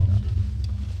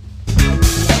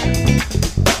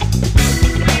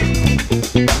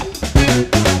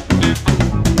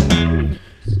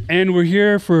everyone. We're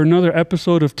here for another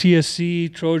episode of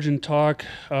TSC Trojan Talk.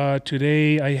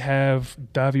 Today I have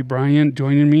Davy Bryant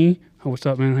joining me. What's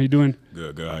up, man? How you doing?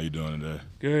 Good. How you doing today?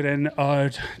 Good. And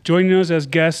joining us as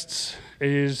guests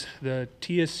is the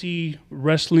TSC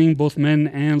Wrestling, both men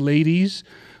and ladies.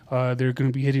 They're going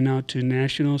to be heading out to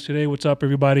nationals today. What's up,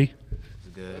 everybody?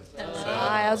 Good.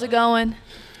 Hi, how's it going?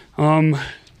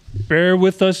 Bear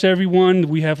with us, everyone.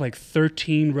 We have like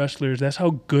 13 wrestlers. That's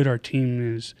how good our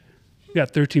team is. We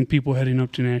got 13 people heading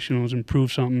up to nationals and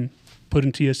prove something,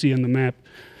 putting TSC on the map.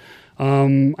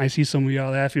 I see some of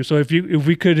y'all laughing. So if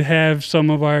we could have some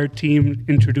of our team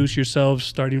introduce yourselves,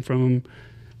 starting from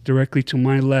directly to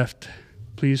my left.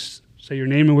 Please say your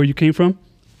name and where you came from.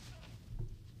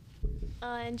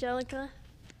 Angelica.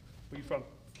 Where you from?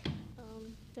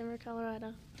 Denver,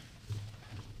 Colorado.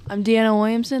 I'm Deanna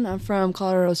Williamson. I'm from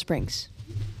Colorado Springs.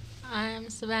 I'm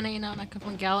Savannah, and I come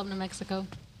from Gallup, New Mexico.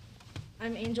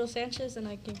 I'm Angel Sanchez, and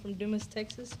I came from Dumas,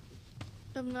 Texas.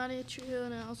 I'm Nadia Trujillo,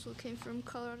 and I also came from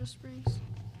Colorado Springs.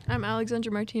 I'm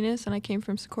Alexandra Martinez, and I came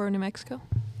from Socorro, New Mexico.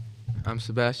 I'm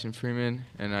Sebastian Freeman,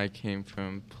 and I came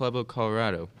from Pueblo,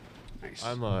 Colorado. Nice.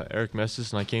 I'm Eric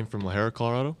Messis, and I came from La Jolla,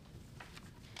 Colorado.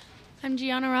 I'm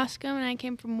Gianna Roscoe, and I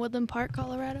came from Woodland Park,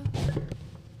 Colorado.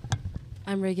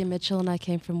 I'm Reagan Mitchell, and I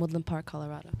came from Woodland Park,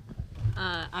 Colorado.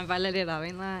 I'm Valeria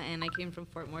Lavena, and I came from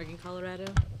Fort Morgan, Colorado.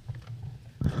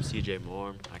 I'm CJ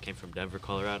Moore. I came from Denver,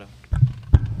 Colorado.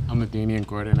 I'm Ladanian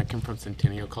Gordon. I come from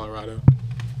Centennial, Colorado.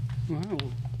 Wow,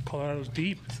 Colorado's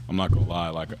deep. I'm not gonna lie,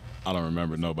 I don't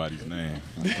remember nobody's name.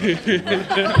 All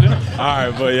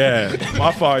right, but yeah,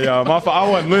 my fault, y'all. My fault. I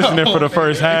wasn't listening for the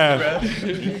first half.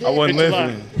 I wasn't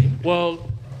listening. Well,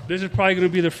 this is probably going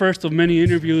to be the first of many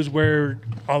interviews where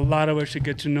a lot of us should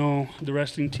get to know the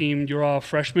wrestling team. You're all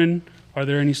freshmen. Are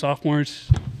there any sophomores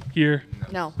here?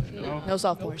 No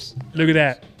sophomores. Look at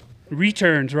that.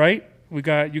 Returns, right? We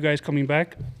got you guys coming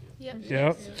back? Yep.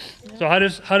 Yeah. So how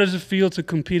does it feel to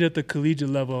compete at the collegiate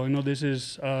level? I know this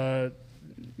is,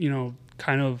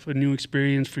 kind of a new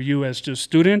experience for you as just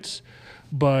students,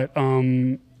 but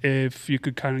if you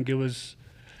could kind of give us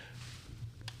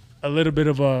a little bit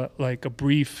of a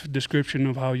brief description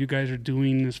of how you guys are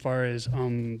doing as far as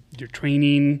your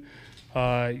training,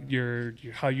 your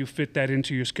how you fit that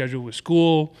into your schedule with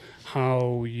school,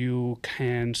 how you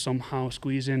can somehow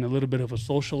squeeze in a little bit of a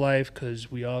social life, because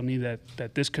we all need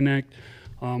that disconnect.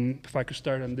 If I could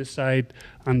start on this side,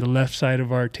 on the left side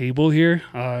of our table here.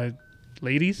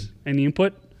 Ladies, any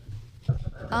input?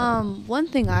 One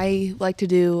thing I like to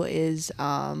do is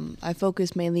I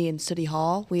focus mainly in study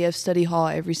hall. We have study hall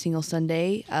every single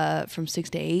Sunday from 6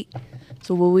 to 8.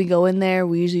 So when we go in there,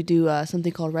 we usually do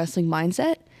something called wrestling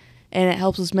mindset, and it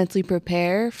helps us mentally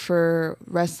prepare for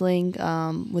wrestling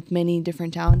with many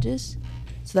different challenges.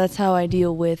 So that's how I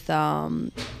deal with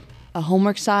a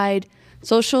homework side.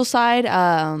 Social side,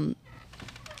 I'm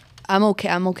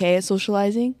okay at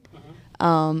socializing.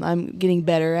 I'm getting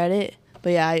better at it.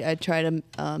 But yeah, I try to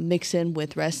mix in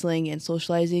with wrestling and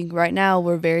socializing. Right now,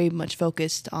 we're very much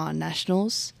focused on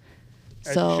nationals.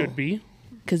 As it should be.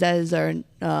 Because that is our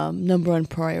number one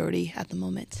priority at the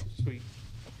moment. Sweet.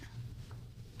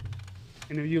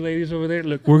 And of you ladies over there,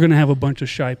 look, we're going to have a bunch of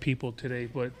shy people today,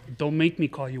 but don't make me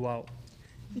call you out.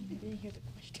 I didn't hear the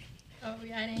question. Oh,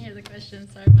 yeah, I didn't hear the question.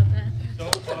 Sorry about that.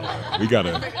 We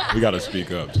gotta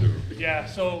speak up too. Yeah.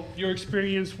 So your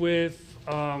experience with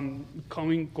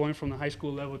going from the high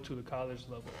school level to the college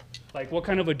level, like what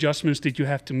kind of adjustments did you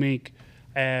have to make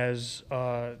as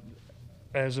a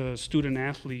student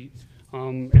athlete?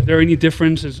 Is there any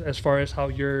difference as far as how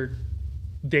your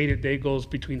day-to-day goes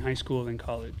between high school and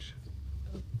college?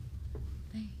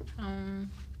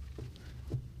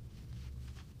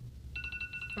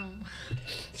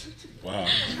 Wow.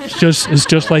 It's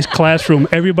just like classroom.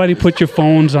 Everybody put your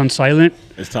phones on silent.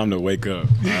 It's time to wake up.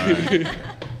 All right.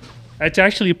 It's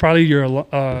actually probably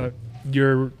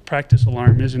your practice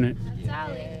alarm, isn't it?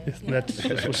 That's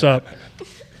what's up.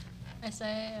 I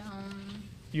say,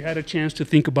 You had a chance to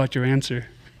think about your answer.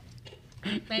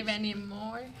 maybe I need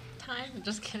more time. I'm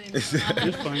just kidding. It's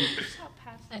fine.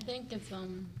 I think it's,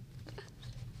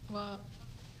 well,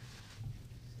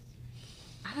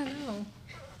 I don't know.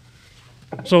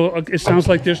 So it sounds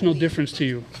like there's no difference to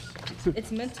you.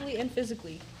 It's mentally and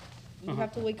physically. You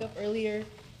have to wake up earlier.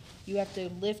 You have to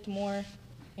lift more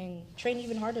and train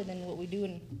even harder than what we do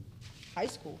in high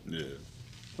school. Yeah.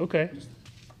 Okay.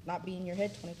 Not be in your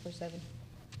head 24/7.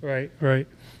 Right.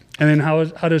 And then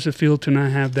how does it feel to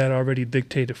not have that already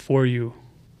dictated for you?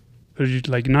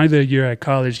 Because now that you're at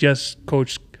college, yes,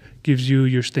 coach gives you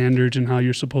your standards and how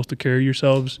you're supposed to carry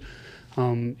yourselves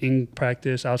in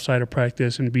practice, outside of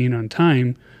practice, and being on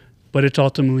time. but it's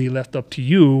ultimately left up to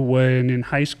you. When in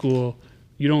high school,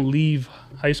 you don't leave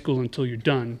high school until you're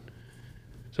done.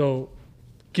 So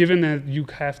given that you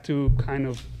have to kind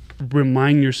of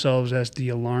remind yourselves, as the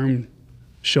alarm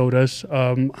showed us,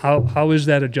 how is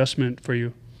that adjustment for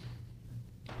you?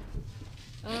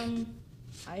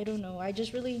 I don't know. I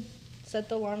just really set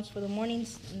the alarms for the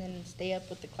mornings and then stay up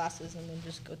with the classes and then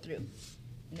just go through.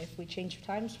 And if we change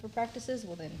times for practices,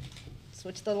 well then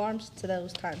switch the alarms to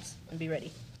those times and be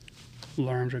ready.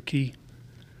 Alarms are key.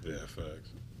 Yeah,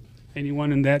 facts.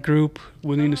 Anyone in that group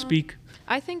willing to speak?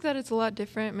 I think that it's a lot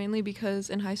different, mainly because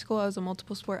in high school I was a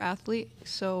multiple sport athlete,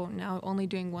 so now only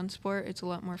doing one sport, it's a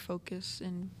lot more focused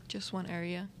in just one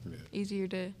area. Yeah. Easier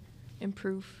to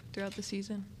improve throughout the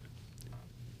season.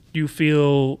 Do you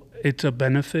feel it's a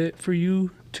benefit for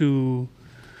you to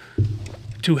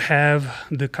have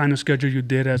the kind of schedule you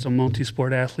did as a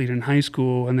multi-sport athlete in high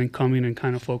school and then coming and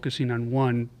kind of focusing on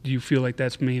one? Do you feel like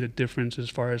that's made a difference as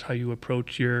far as how you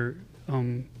approach your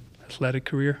athletic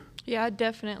career? Yeah,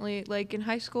 definitely. Like in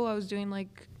high school, I was doing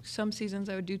like some seasons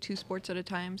I would do 2 sports at a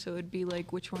time. So it would be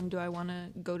like, which one do I want to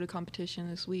go to competition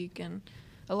this week? And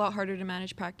a lot harder to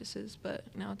manage practices, but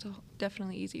now it's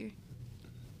definitely easier.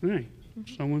 All right.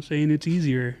 Someone saying it's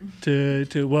easier to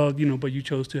well, you know, but you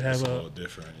chose to have It's a a little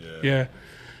different, yeah. Yeah.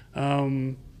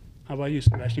 How about you,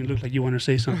 Sebastian? You look like you want to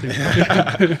say something.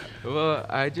 Well,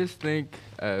 I just think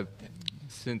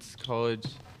since college,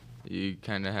 you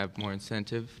kind of have more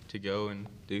incentive to go and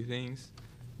do things.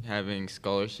 Having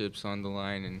scholarships on the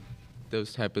line and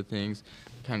those type of things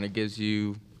kind of gives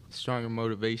you stronger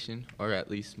motivation, or at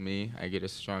least me, I get a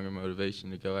stronger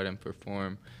motivation to go out and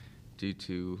perform due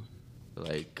to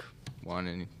like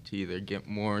wanting to either get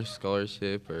more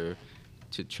scholarship or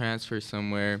to transfer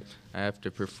somewhere. I have to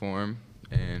perform,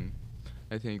 and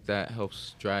I think that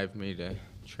helps drive me to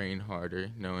train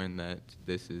harder, knowing that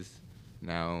this is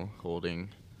now holding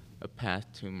a path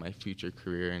to my future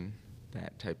career and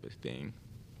that type of thing.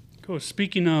 Cool.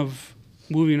 Speaking of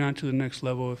moving on to the next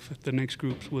level, if the next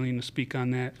group's willing to speak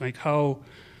on that, like how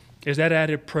is that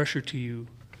added pressure to you?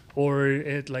 Or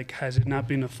has it not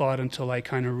been a thought until I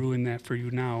kind of ruined that for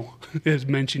you now, as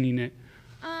mentioning it?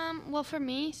 Well, for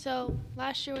me, so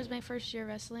last year was my first year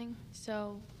wrestling,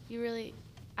 so I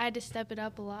had to step it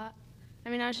up a lot. I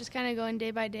mean, I was just kind of going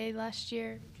day by day last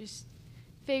year, just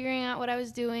figuring out what I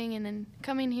was doing, and then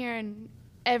coming here and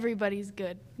everybody's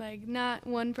good. Like, not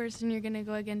one person you're going to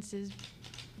go against is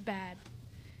bad.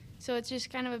 So it's just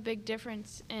kind of a big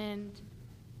difference, and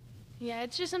yeah,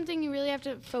 it's just something you really have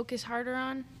to focus harder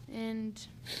on, and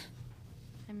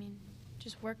I mean,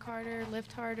 just work harder,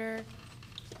 lift harder,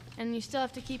 and you still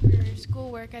have to keep your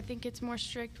schoolwork. I think it's more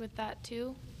strict with that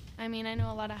too. I mean, I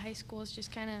know a lot of high schools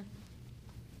just kind of,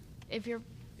 if you're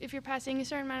passing a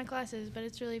certain amount of classes, but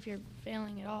it's really if you're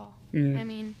failing at all. Mm. I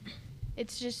mean,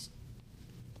 it's just,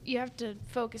 you have to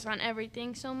focus on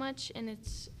everything so much, and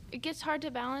it gets hard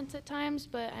to balance at times,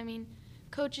 but I mean,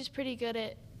 coach is pretty good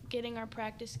at getting our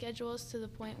practice schedules to the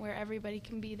point where everybody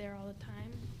can be there all the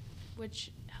time,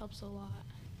 which helps a lot,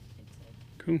 I'd say.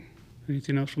 Cool.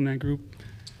 Anything else from that group?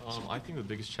 I think the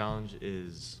biggest challenge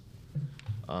is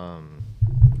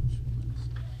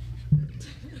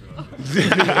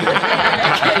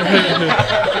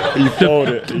He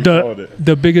folded.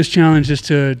 The biggest challenge is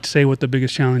to say what the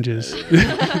biggest challenge is.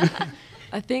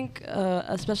 I think,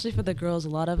 especially for the girls, a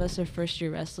lot of us are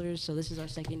first-year wrestlers, so this is our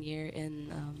second year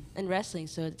in wrestling.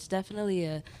 So it's definitely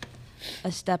a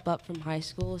step up from high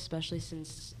school, especially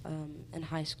since in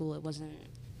high school it wasn't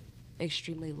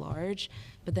extremely large.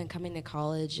 But then coming to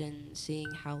college and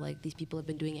seeing how like these people have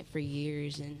been doing it for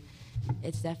years, and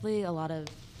it's definitely a lot of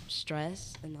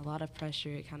stress and a lot of pressure.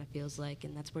 It kind of feels like,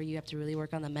 and that's where you have to really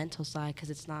work on the mental side, because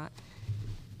it's not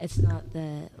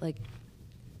the like.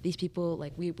 These people,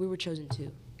 like, we were chosen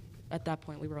too. At that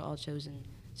point, we were all chosen.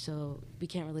 So we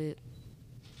can't really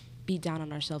beat down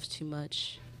on ourselves too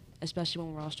much, especially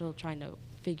when we're all still trying to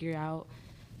figure out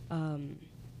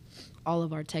all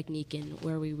of our technique and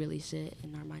where we really sit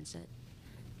in our mindset.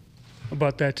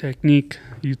 About that technique,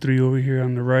 you three over here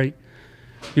on the right,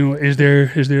 you know, is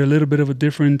there a little bit of a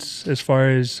difference as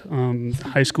far as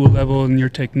high school level and your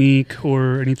technique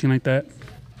or anything like that?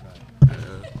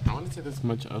 I wouldn't say there's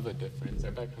much of a difference. I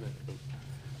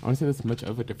wouldn't say there's much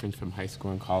of a difference from high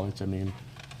school and college. I mean,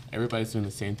 everybody's doing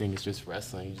the same thing. It's just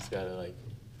wrestling. You just gotta like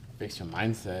fix your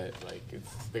mindset. Like,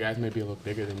 the guys may be a little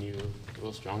bigger than you, a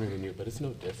little stronger than you, but it's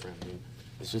no different. I mean,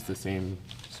 it's just the same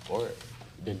sport.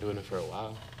 You've been doing it for a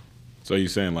while. So you're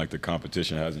saying like the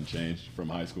competition hasn't changed from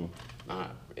high school? Nah,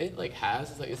 it like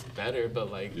has. It's like it's better,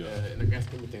 but like in the grand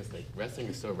scheme of things, like wrestling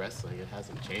is still wrestling. It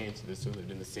hasn't changed. There's still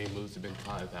been the same moves have been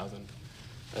taught 1,000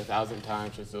 1,000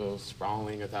 times, you're still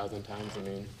sprawling 1,000 times. I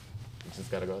mean, you just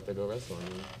gotta go out there, go wrestle. I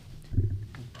mean.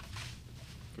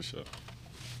 For sure.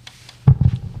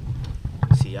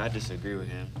 See, I disagree with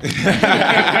him.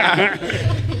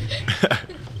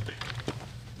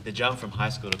 The jump from high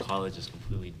school to college is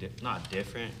completely not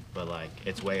different, but like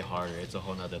it's way harder. It's a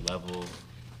whole nother level.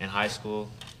 In high school,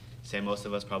 say most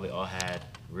of us probably all had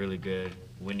really good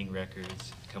winning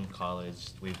records. Come college,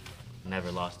 we've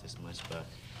never lost this much, but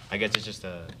I guess it's just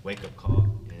a wake-up call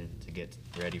and to get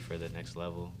ready for the next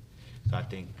level. So I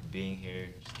think being here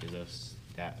just gives us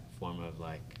that form of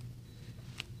like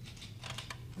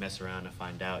mess around and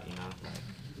find out, you know.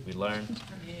 Like, we learn,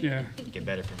 Yeah. get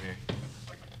better from here.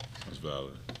 That's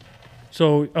valid.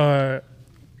 So,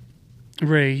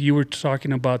 Ray, you were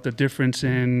talking about the difference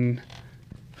in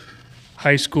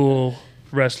high school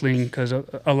wrestling, because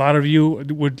a lot of you,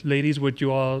 ladies, would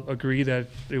you all agree that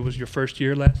it was your first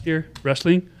year last year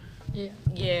wrestling? Yeah,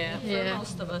 Yeah. for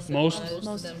most of us. Most?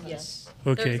 Most of them, yes.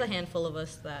 Okay. There's a handful of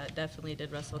us that definitely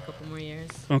did wrestle a couple more years.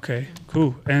 Okay,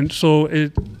 cool. And so,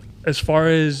 as far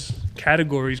as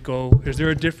categories go, is there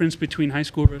a difference between high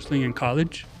school wrestling and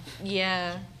college?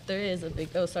 Yeah, there is a big.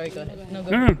 Oh, sorry. Go ahead. No, go.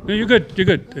 No, you're good. You're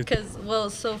good. Because, well,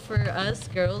 so for us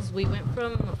girls, we went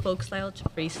from folk style to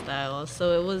freestyle.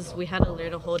 So we had to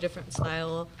learn a whole different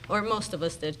style, or most of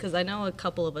us did, because I know a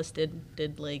couple of us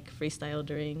did like freestyle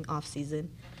during off season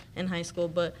in high school,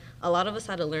 but a lot of us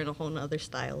had to learn a whole nother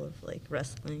style of like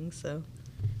wrestling. So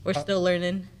we're still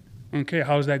learning. Okay,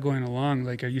 how's that going along?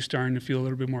 Like, are you starting to feel a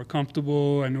little bit more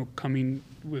comfortable? I know coming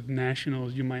with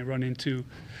nationals, you might run into,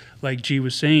 like G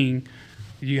was saying,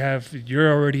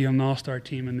 you're already an all-star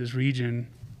team in this region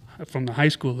from the high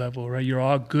school level, right? You're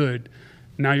all good.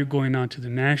 Now you're going on to the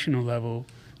national level.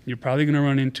 You're probably going to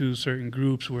run into certain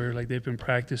groups where like they've been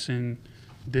practicing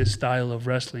this style of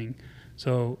wrestling.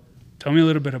 So tell me a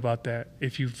little bit about that.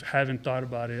 If you haven't thought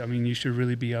about it, I mean, you should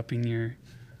really be upping your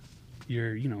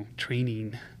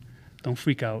training. Don't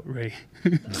freak out, Ray.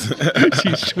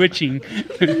 She's switching.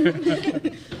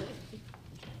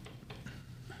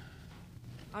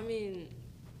 I mean,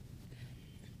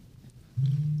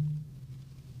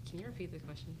 can you repeat the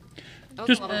question? That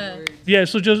was a lot of words. Yeah,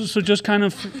 so just kind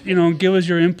of, give us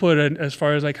your input as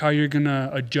far as like how you're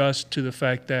gonna adjust to the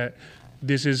fact that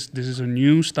this is a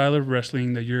new style of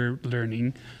wrestling that you're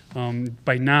learning.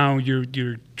 By now you're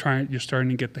starting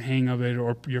to get the hang of it,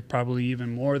 or you're probably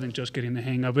even more than just getting the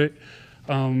hang of it.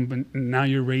 But now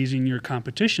you're raising your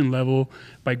competition level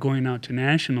by going out to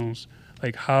nationals.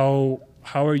 Like how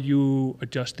are you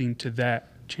adjusting to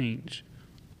that change?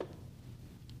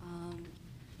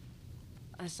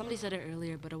 Somebody said it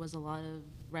earlier, but it was a lot of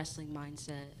wrestling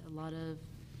mindset, a lot of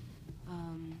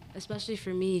especially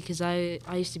for me, because I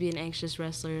used to be an anxious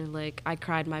wrestler. Like, I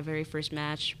cried my very first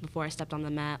match before I stepped on the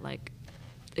mat. Like,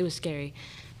 it was scary.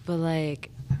 But,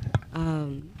 like,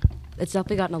 it's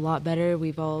definitely gotten a lot better.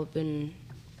 We've all been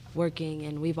working,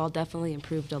 and we've all definitely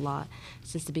improved a lot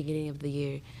since the beginning of the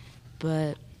year.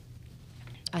 But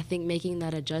I think making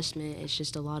that adjustment is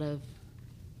just a lot of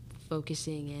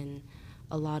focusing and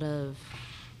a lot of,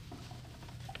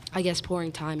 I guess,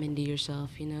 pouring time into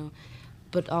yourself,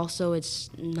 But also, it's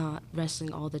not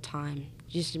wrestling all the time.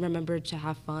 Just remember to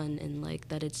have fun, and like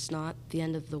that it's not the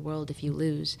end of the world if you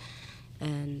lose.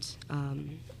 And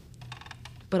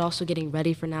but also getting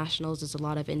ready for nationals is a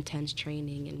lot of intense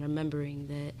training, and remembering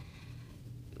that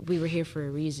we were here for a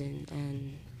reason,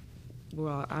 and we're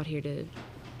all out here to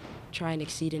try and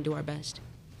exceed and do our best.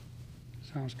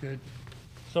 Sounds good.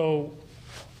 So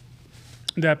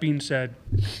that being said,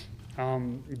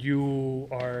 you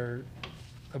are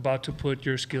about to put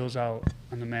your skills out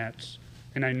on the mats,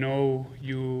 and I know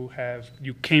you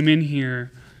came in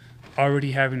here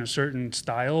already having a certain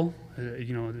style.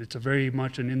 It's a very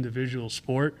much an individual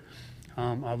sport,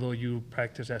 although you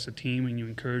practice as a team and you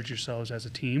encourage yourselves as a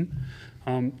team.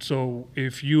 So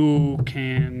if you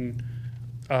can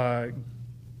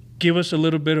give us a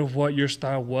little bit of what your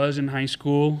style was in high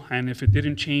school, and if it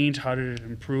didn't change, how did it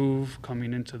improve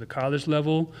coming into the college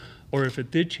level? Or if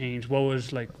it did change, what was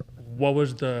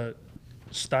the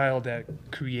style that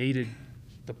created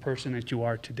the person that you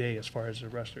are today as far as a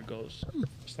wrestler goes?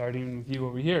 Starting with you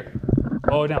over here.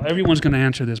 Oh, now everyone's going to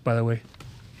answer this, by the way.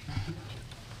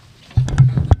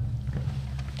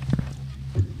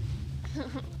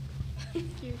 Can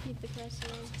you repeat the question?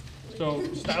 So,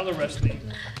 style of wrestling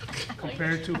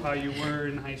compared to how you were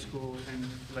in high school, and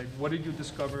like, what did you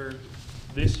discover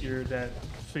this year that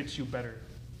fits you better?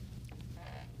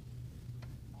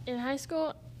 In high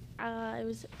school, it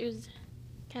was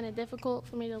kind of difficult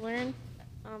for me to learn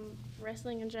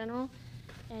wrestling in general,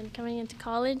 and coming into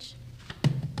college,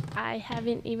 I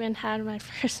haven't even had my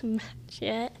first match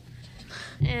yet.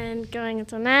 And going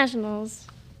into nationals,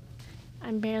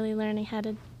 I'm barely learning how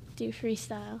to do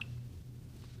freestyle.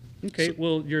 Okay,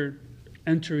 well, you're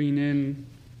entering in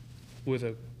with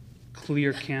a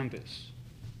clear canvas.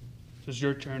 So it's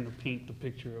your turn to paint the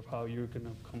picture of how you're going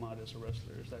to come out as a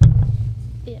wrestler. Is that correct?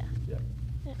 Yeah. Yeah.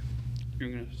 You're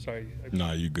going to, sorry.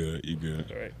 Nah, you good. You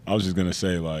good. All right. I was just going to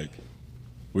say, like,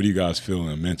 what are you guys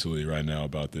feeling mentally right now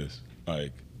about this?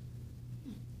 Like,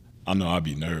 I know I'd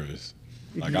be nervous.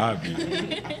 Like,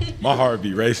 my heart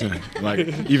be racing. Like,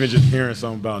 even just hearing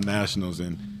something about nationals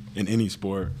in any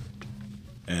sport.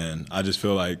 And I just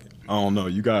feel like, I don't know,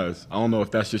 you guys, I don't know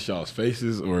if that's just y'all's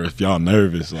faces or if y'all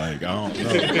nervous. Like, I don't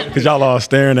know. Because y'all all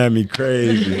staring at me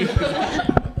crazy.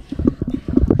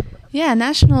 Yeah,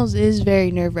 nationals is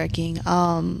very nerve-wracking.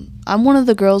 I'm one of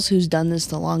the girls who's done this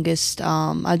the longest.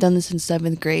 I've done this in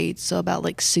 7th grade, so about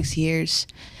like 6 years.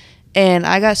 And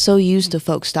I got so used to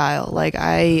folk style. Like,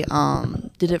 I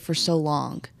did it for so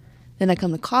long. Then I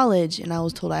come to college, and I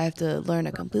was told I have to learn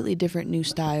a completely different new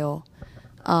style.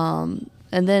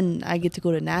 And then I get to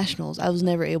go to nationals. I was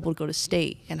never able to go to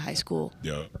state in high school.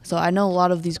 Yeah. So I know a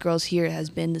lot of these girls here has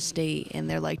been to state, and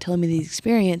they're like telling me the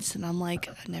experience, and I'm like,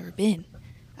 I've never been.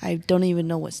 I don't even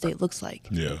know what state looks like.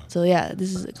 Yeah. So yeah,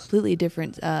 this is a completely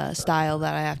different style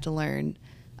that I have to learn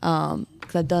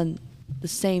because I've done the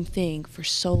same thing for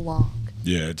so long.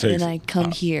 Yeah, it takes. And I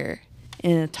come here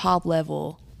in a top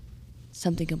level,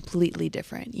 something completely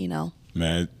different, you know?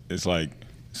 Man, it's like,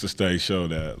 it's a study show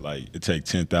that, like, it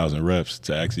takes 10,000 reps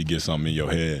to actually get something in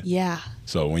your head. Yeah.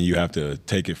 So when you have to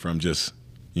take it from just,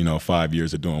 5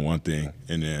 years of doing one thing,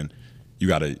 and then you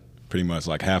got to pretty much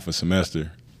like half a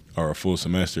semester or a full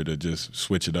semester to just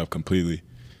switch it up completely.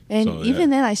 And so,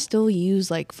 even then, I still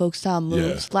use like folk style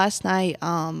moves. Yeah. Last night,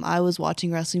 I was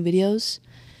watching wrestling videos,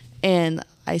 and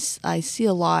I see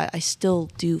a lot. I still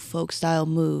do folk style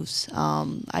moves.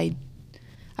 I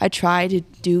try to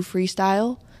do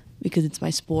freestyle because it's my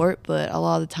sport, but a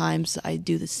lot of the times I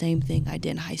do the same thing I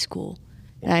did in high school.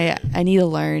 And I need to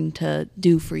learn to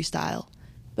do freestyle.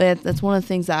 But that's one of the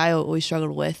things that I always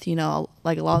struggled with.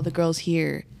 Like a lot of the girls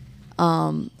here,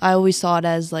 I always saw it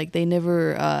as like they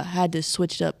never had to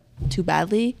switch it up too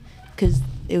badly because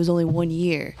it was only 1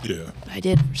 year. Yeah. But I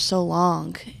did for so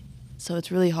long. So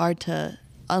it's really hard to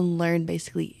unlearn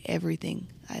basically everything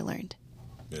I learned.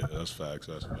 Yeah, that's facts.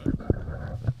 That's facts.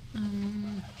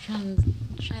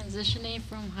 Transitioning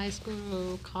from high school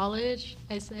to college,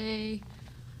 I say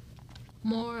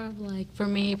more of like, for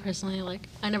me personally, like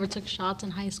I never took shots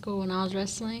in high school when I was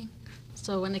wrestling.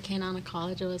 So when it came down to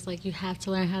college, it was like you have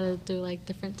to learn how to do like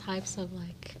different types of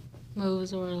like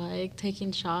moves or like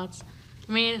taking shots.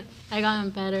 I mean, I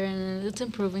gotten better and it's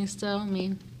improving still. I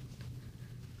mean,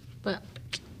 but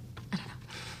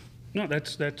No,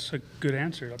 that's a good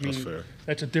answer. I mean, That's fair.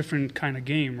 That's a different kind of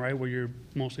game, right? Where you're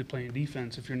mostly playing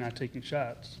defense if you're not taking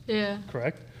shots. Yeah.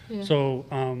 Correct? Yeah. So,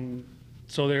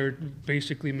 so they're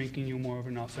basically making you more of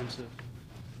an offensive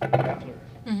grappler.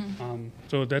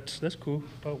 So that's cool.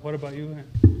 But what about you,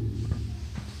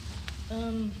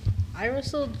 Ann? I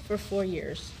wrestled for 4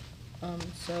 years,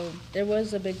 so there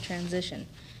was a big transition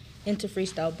into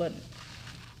freestyle, but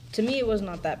to me it was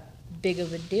not that big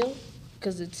of a deal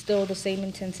because it's still the same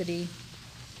intensity,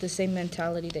 the same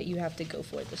mentality that you have to go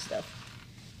for this stuff.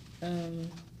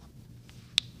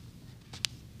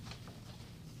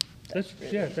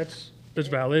 That's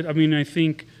valid. I mean, I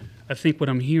think what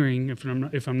I'm hearing,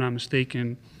 if I'm not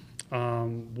mistaken,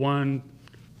 one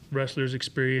wrestler's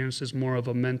experience is more of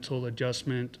a mental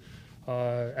adjustment,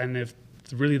 and if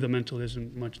really the mental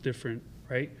isn't much different,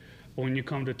 right? But when you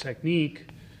come to technique,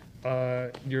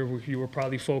 you were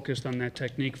probably focused on that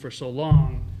technique for so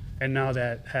long, and now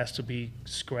that has to be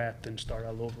scrapped and start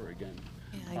all over again.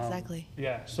 Yeah, exactly.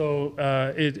 So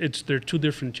they're two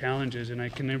different challenges, and I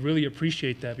can really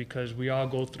appreciate that because we all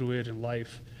go through it in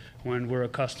life when we're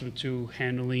accustomed to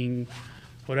handling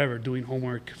doing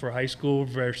homework for high school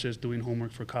versus doing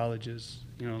homework for colleges,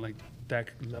 like that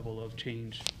level of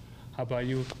change. How about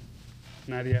you,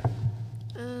 Nadia?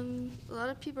 A lot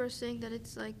of people are saying that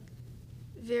it's like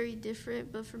very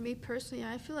different, but for me personally,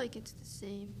 I feel like it's the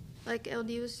same. Like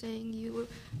LD was saying, you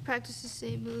practice the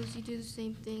same moves, you do the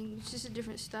same thing. It's just a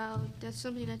different style. That's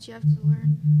something that you have to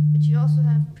learn, but you also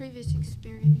have previous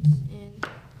experience, and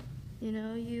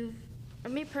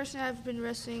me personally, I've been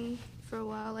wrestling for a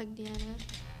while, like Deanna,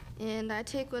 and I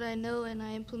take what I know and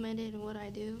I implement it in what I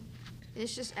do.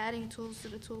 It's just adding tools to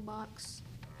the toolbox.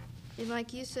 And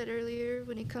like you said earlier,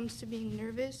 when it comes to being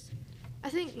nervous, I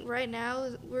think right now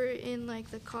we're in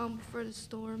like the calm before the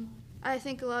storm. I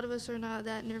think a lot of us are not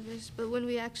that nervous, but when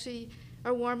we actually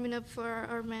are warming up for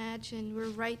our match and we're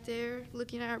right there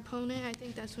looking at our opponent, I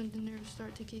think that's when the nerves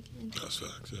start to kick in. That's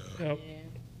facts, yeah.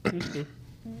 Yep.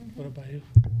 What about you?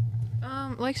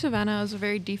 Like Savannah, I was a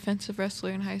very defensive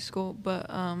wrestler in high school, but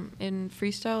in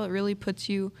freestyle, it really puts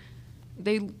you.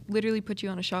 They literally put you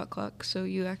on a shot clock, so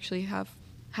you actually have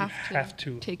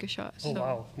to take a shot. Oh, so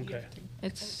wow. Okay.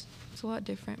 It's a lot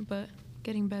different, but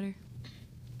getting better,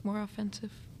 more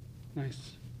offensive.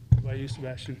 Nice. What about you,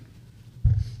 Sebastian?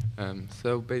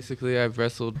 So basically, I've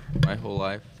wrestled my whole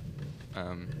life.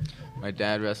 My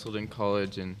dad wrestled in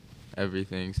college and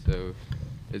everything, so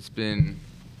it's been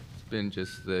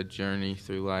just the journey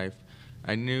through life.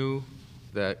 I knew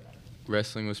that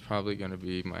wrestling was probably going to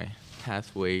be my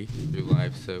pathway through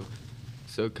life,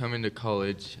 so coming to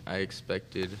college, I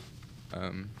expected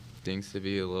things to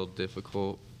be a little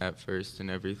difficult at first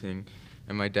and everything,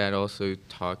 and my dad also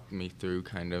talked me through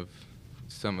kind of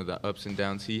some of the ups and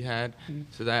downs he had,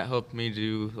 so that helped me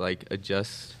to like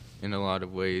adjust in a lot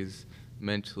of ways,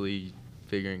 mentally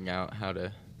figuring out how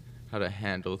to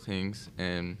handle things.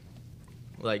 And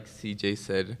like CJ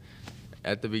said,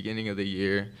 at the beginning of the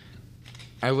year,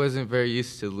 I wasn't very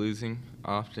used to losing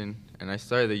often, and I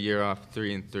started the year off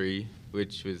 3-3,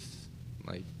 which was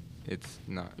like, it's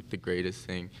not the greatest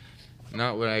thing,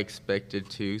 not what I expected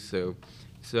to. So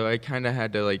I kind of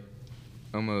had to like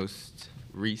almost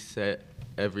reset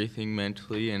everything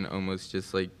mentally and almost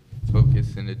just like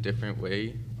focus in a different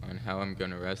way on how I'm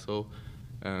gonna wrestle.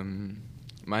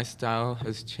 My style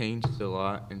has changed a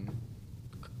lot in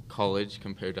college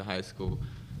compared to high school.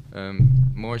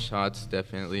 More shots,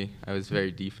 definitely. I was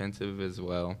very defensive as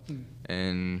well,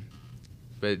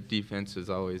 but defense was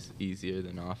always easier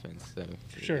than offense. So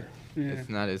sure, yeah. It's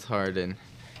not as hard, and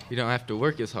you don't have to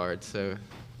work as hard. So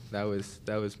that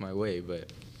was my way.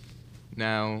 But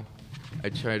now I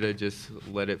try to just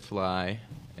let it fly.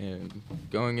 And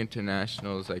going into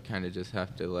nationals, I kind of just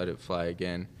have to let it fly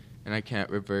again, and I can't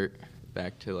revert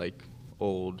back to like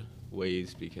old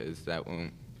ways because that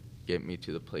won't get me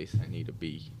to the place I need to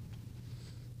be.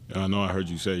 I know I heard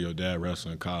you say your dad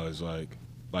wrestled in college. Like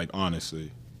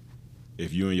honestly,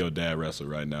 if you and your dad wrestle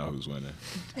right now, who's winning?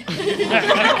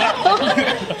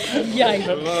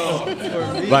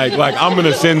 Like I'm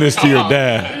gonna send this to your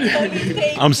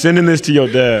dad. I'm sending this to your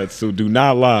dad, so do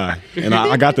not lie. And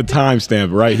I got the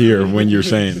timestamp right here when you're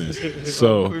saying this.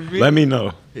 So let me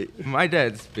know. My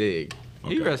dad's big.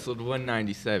 Okay. He wrestled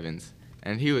 197s,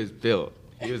 and he was built.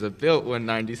 He was a built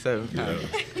 197 pounder.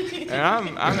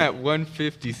 And I'm at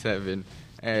 157,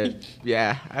 and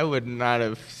yeah, I would not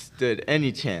have stood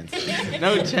any chance.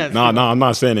 No chance. No, I'm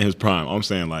not saying in his prime. I'm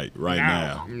saying like right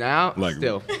now. Now, like,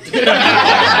 still.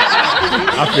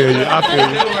 I feel you.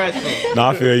 No,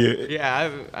 I feel you.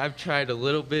 Yeah, I've tried a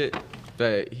little bit,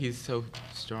 but he's so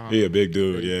strong. He a big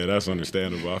dude. Yeah, that's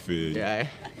understandable. I feel you. Yeah,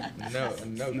 no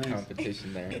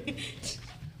competition there.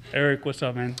 Eric, what's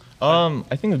up, man?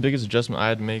 I think the biggest adjustment I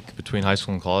had to make between high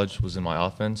school and college was in my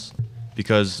offense,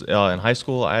 because in high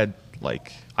school I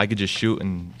could just shoot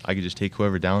and I could just take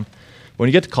whoever down. When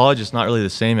you get to college, it's not really the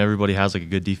same. Everybody has like a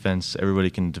good defense. Everybody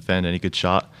can defend any good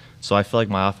shot. So I feel like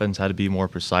my offense had to be more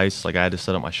precise. Like I had to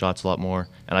set up my shots a lot more,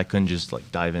 and I couldn't just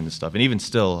like dive into stuff. And even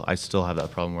still, I still have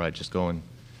that problem where I just go and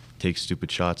take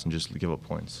stupid shots and just give up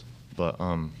points. But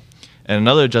and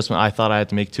another adjustment I thought I had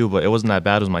to make too, but it wasn't that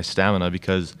bad, was my stamina,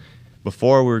 because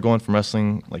before we were going from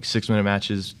wrestling like 6-minute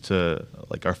matches to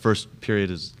like our first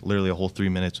period is literally a whole 3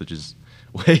 minutes, which is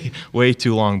way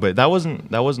too long. But that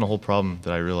wasn't a whole problem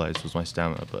that I realized was my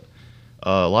stamina. But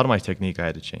a lot of my technique I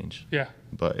had to change. Yeah.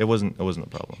 But it wasn't a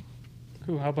problem.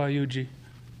 Cool. How about you, G?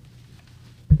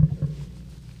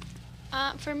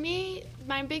 For me,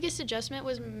 my biggest adjustment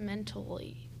was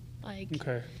mentally. Like,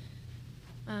 okay.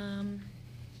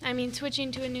 I mean,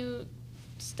 switching to a new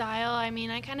style, I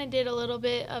mean, I kind of did a little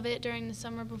bit of it during the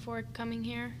summer before coming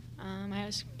here. I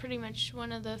was pretty much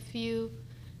one of the few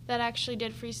that actually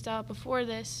did freestyle before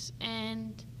this.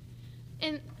 And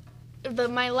in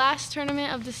my last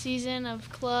tournament of the season of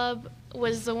club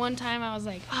was the one time I was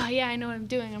like, oh, yeah, I know what I'm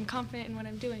doing. I'm confident in what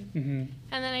I'm doing. Mm-hmm.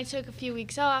 And then I took a few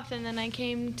weeks off, and then I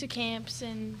came to camps,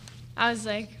 and I was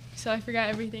like, so I forgot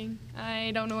everything.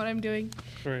 I don't know what I'm doing.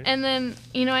 Right. And then,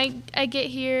 you know, I get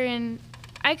here, and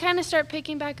I kind of start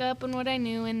picking back up on what I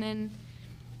knew, and then,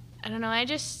 I don't know,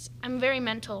 I'm very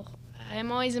mental.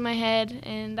 I'm always in my head,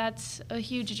 and that's a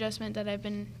huge adjustment that I've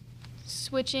been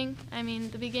switching. I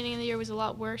mean, the beginning of the year was a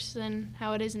lot worse than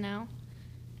how it is now.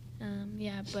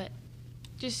 Yeah, but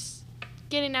just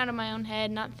getting out of my own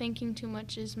head, not thinking too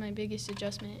much is my biggest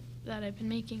adjustment that I've been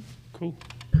making. Cool.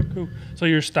 So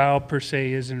your style per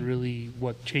se isn't really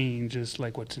what changed, it's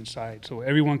like what's inside. So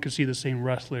everyone can see the same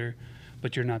wrestler,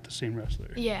 but you're not the same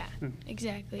wrestler. Yeah,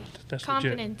 exactly. That's legit.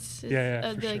 Confidence is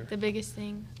for like sure. the biggest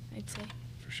thing, I'd say.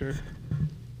 For sure.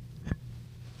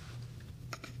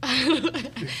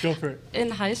 Go for it. In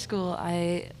high school,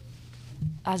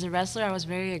 as a wrestler, I was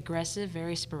very aggressive,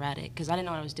 very sporadic, because I didn't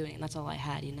know what I was doing. That's all I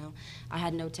had, you know. I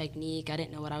had no technique. I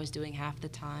didn't know what I was doing half the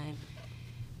time.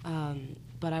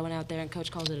 But I went out there, and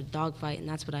Coach calls it a dogfight, and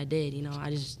that's what I did. You know, I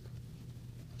just.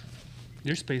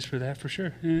 There's space for that, for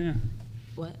sure. Yeah.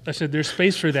 What? I said there's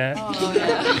space for that. Oh,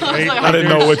 yeah. Right? I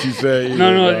didn't know what you said.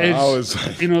 No, either, it's, I was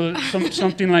like, you know,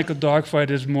 something like a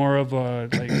dogfight is more of a,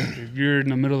 like, if you're in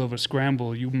the middle of a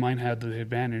scramble, you might have the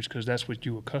advantage because that's what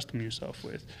you accustom yourself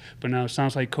with. But now it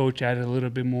sounds like Coach added a little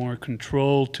bit more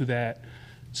control to that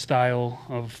style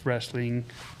of wrestling.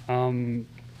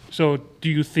 So do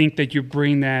you think that you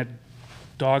bring that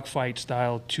dogfight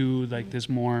style to, like, this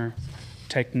more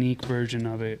technique version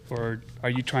of it, or are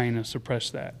you trying to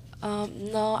suppress that?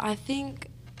 No, I think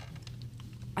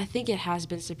it has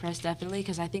been suppressed, definitely,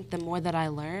 because I think the more that I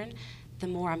learn, the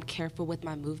more I'm careful with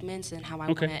my movements and how I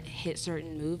want to hit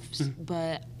certain moves.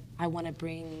 But I want to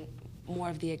bring more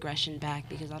of the aggression back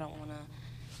because I don't want to.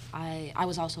 I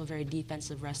was also a very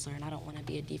defensive wrestler, and I don't want to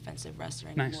be a defensive wrestler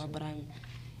anymore. But I'm,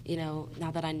 you know, now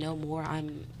that I know more,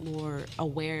 I'm more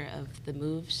aware of the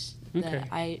moves that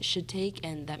I should take,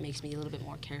 and that makes me a little bit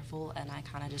more careful, and I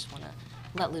kind of just want to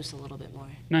let loose a little bit more.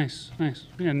 Nice.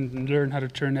 And learn how to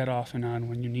turn that off and on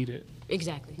when you need it.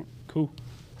 Exactly. Cool.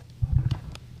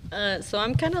 So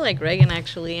I'm kind of like Reagan,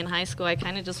 actually. In high school, I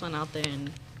kind of just went out there and,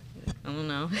 I don't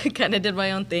know, kind of did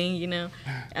my own thing, you know.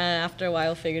 After a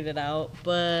while, figured it out.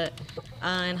 But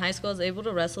in high school, I was able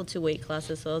to wrestle 2 weight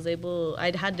classes, so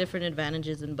I had different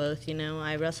advantages in both, you know.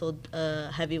 I wrestled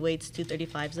heavyweights,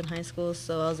 235s in high school,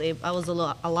 so I was a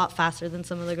lot faster than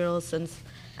some of the girls since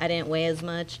I didn't weigh as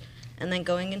much. And then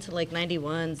going into like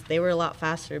 91s, they were a lot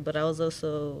faster, but I was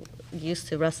also used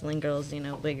to wrestling girls, you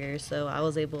know, bigger. So I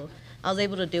was able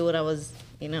to do what I was,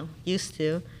 you know, used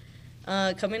to.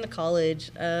 Coming to college,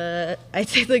 I'd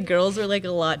say the girls were like a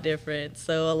lot different.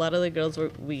 So a lot of the girls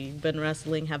have been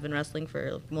wrestling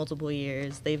for multiple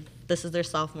years. This is their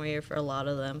sophomore year for a lot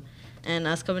of them. And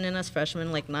us coming in as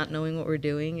freshmen, like not knowing what we're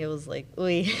doing, it was like,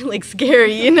 like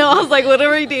scary, you know? I was like, what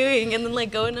are we doing? And then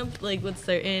like going up like with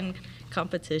certain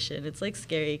competition, it's like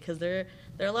scary because they're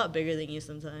a lot bigger than you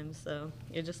sometimes, so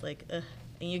you're just like ugh,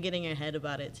 and you're getting your head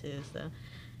about it too, so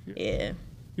yeah,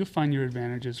 you'll find your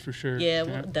advantages for sure. Yeah,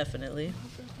 well, definitely.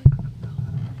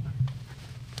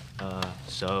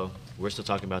 So we're still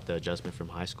talking about the adjustment from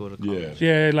high school to college.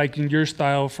 Yeah, like in your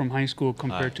style from high school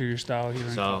compared to your style here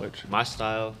in college. So my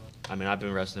style, I mean, I've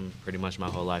been wrestling pretty much my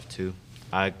whole life too.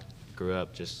 I grew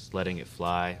up just letting it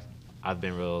fly. I've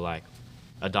been real like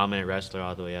a dominant wrestler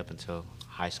all the way up until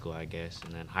high school, I guess.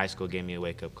 And then high school gave me a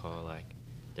wake-up call, like,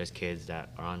 there's kids that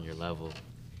are on your level.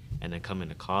 And then coming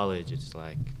to college, it's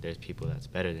like, there's people that's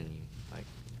better than you, like,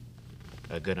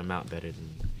 a good amount better than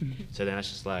you. So then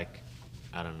it's just like,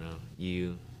 I don't know,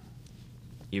 you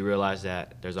realize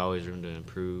that there's always room to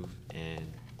improve, and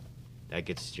that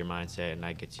gets your mindset, and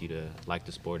that gets you to like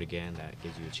the sport again, that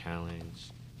gives you a challenge.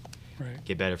 Right.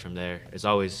 Get better from there. It's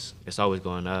always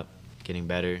going up, getting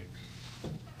better.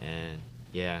 And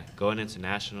yeah, going into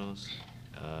nationals,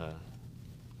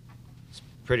 it's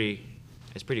pretty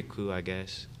cool, I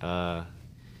guess.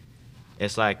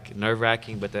 It's like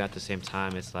nerve-wracking, but then at the same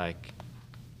time, it's like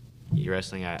you're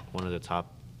wrestling at one of the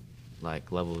top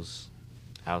like levels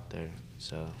out there.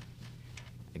 So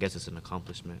I guess it's an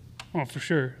accomplishment. Oh, for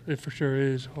sure. It for sure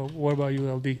is. What about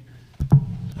you, LD?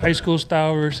 High school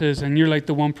style versus, and you're like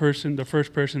the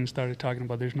first person started talking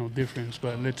about there's no difference,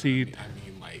 but let's see. I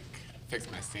mean, like, fix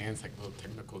my stance, like little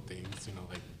technical things, you know,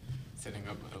 like setting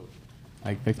up,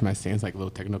 fix my stance, like little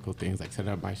technical things, like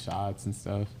setting up my shots and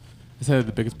stuff. I said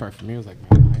the biggest part for me was like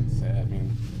my mindset. I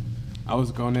mean, I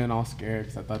was going in all scared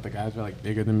because I thought the guys were like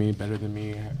bigger than me, better than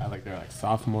me. They're like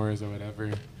sophomores or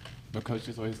whatever. But coach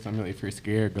just always told me, like, if you're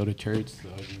scared, go to church. So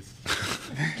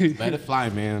just let it fly,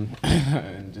 man,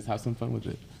 and just have some fun with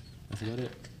it. That's about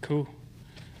it. Cool.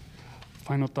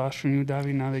 Final thoughts from you,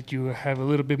 Davi, now that you have a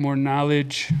little bit more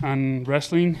knowledge on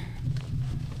wrestling?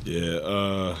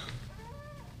 Yeah,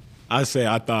 I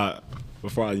thought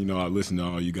before I listened to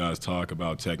all you guys talk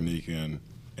about technique and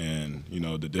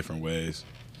the different ways.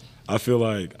 I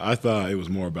thought it was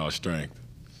more about strength.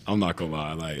 I'm not gonna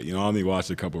lie, I only watched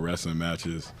a couple wrestling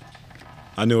matches.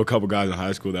 I knew a couple guys in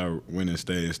high school that were winning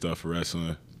state and stuff for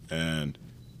wrestling, and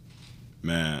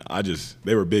man,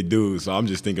 they were big dudes, so I'm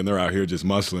just thinking they're out here just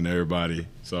muscling everybody.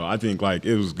 So I think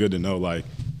it was good to know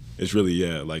it's really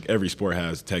every sport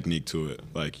has technique to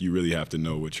it. You really have to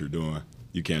know what you're doing.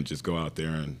 You can't just go out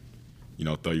there and you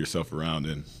know, throw yourself around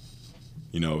and,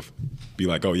 you know, be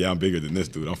like, oh, yeah, I'm bigger than this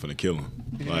dude. I'm finna kill him.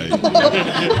 Like,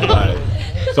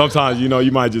 sometimes, you know,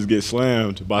 you might just get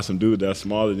slammed by some dude that's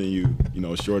smaller than you, you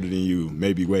know, shorter than you,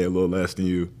 maybe weigh a little less than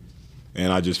you.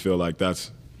 And I just feel like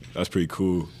that's pretty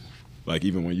cool. Like,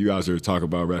 even when you guys are talking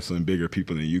about wrestling bigger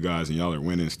people than you guys and y'all are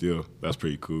winning still, that's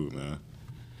pretty cool, man.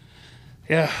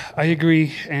 Yeah, I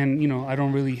agree. And, you know, I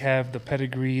don't really have the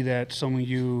pedigree that some of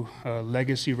you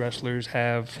legacy wrestlers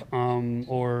have,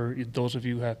 or those of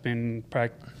you who have been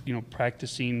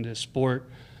practicing the sport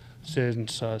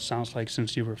since, sounds like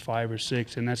since you were 5 or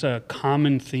 6. And that's a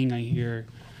common thing I hear,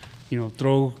 you know,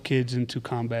 throw kids into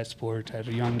combat sports at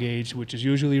a young age, which is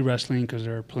usually wrestling, because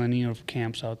there are plenty of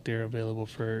camps out there available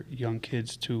for young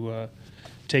kids to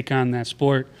take on that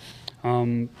sport.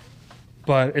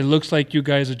 But it looks like you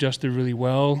guys adjusted really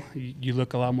well. You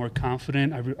look a lot more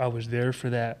confident. I was there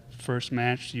for that first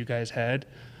match you guys had.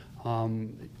 You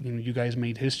know, you guys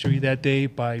made history that day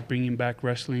by bringing back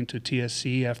wrestling to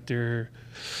TSC after,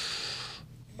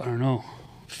 I don't know,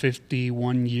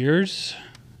 51 years,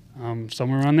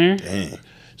 somewhere around there. Dang.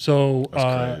 So,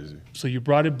 That's crazy. So you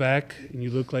brought it back, and you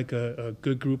look like a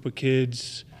good group of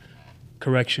kids.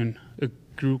 Correction,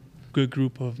 good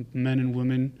group of men and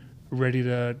women ready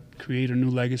to create a new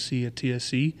legacy at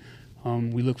TSC.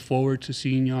 We look forward to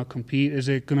seeing y'all compete. Is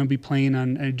it going to be playing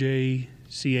on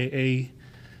NJCAA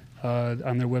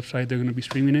on their website? They're going to be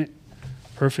streaming it?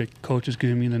 Perfect. Coach is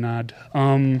giving me the nod.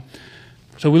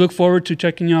 So we look forward to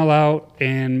checking y'all out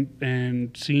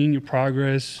and seeing your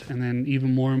progress. And then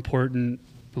even more important,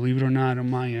 believe it or not, on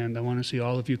my end, I want to see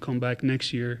all of you come back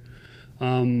next year.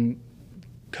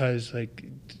 Because like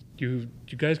you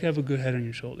guys have a good head on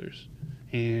your shoulders.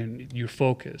 And you're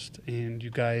focused, and you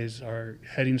guys are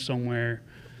heading somewhere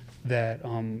that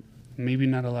maybe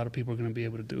not a lot of people are going to be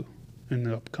able to do in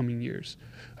the upcoming years.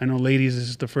 I know, ladies, this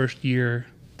is the first year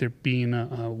there being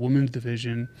a women's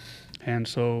division, and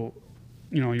so,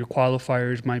 you know, your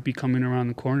qualifiers might be coming around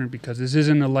the corner, because this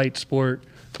isn't a light sport,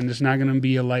 and it's not going to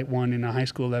be a light one in a high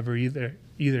school level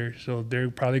either. So they're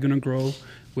probably going to grow,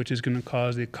 which is going to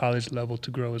cause the college level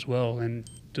to grow as well. And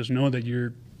just know that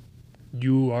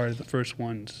you are the first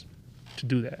ones to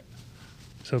do that.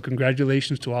 So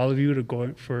congratulations to all of you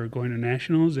for going to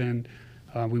nationals, and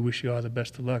we wish you all the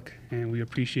best of luck. And we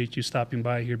appreciate you stopping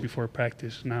by here before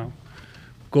practice. Now,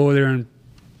 go over there and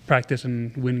practice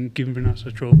and win, giving us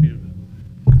a trophy.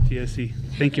 TSC.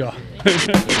 Thank you all. All right,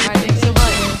 thanks so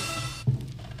much.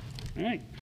 All right.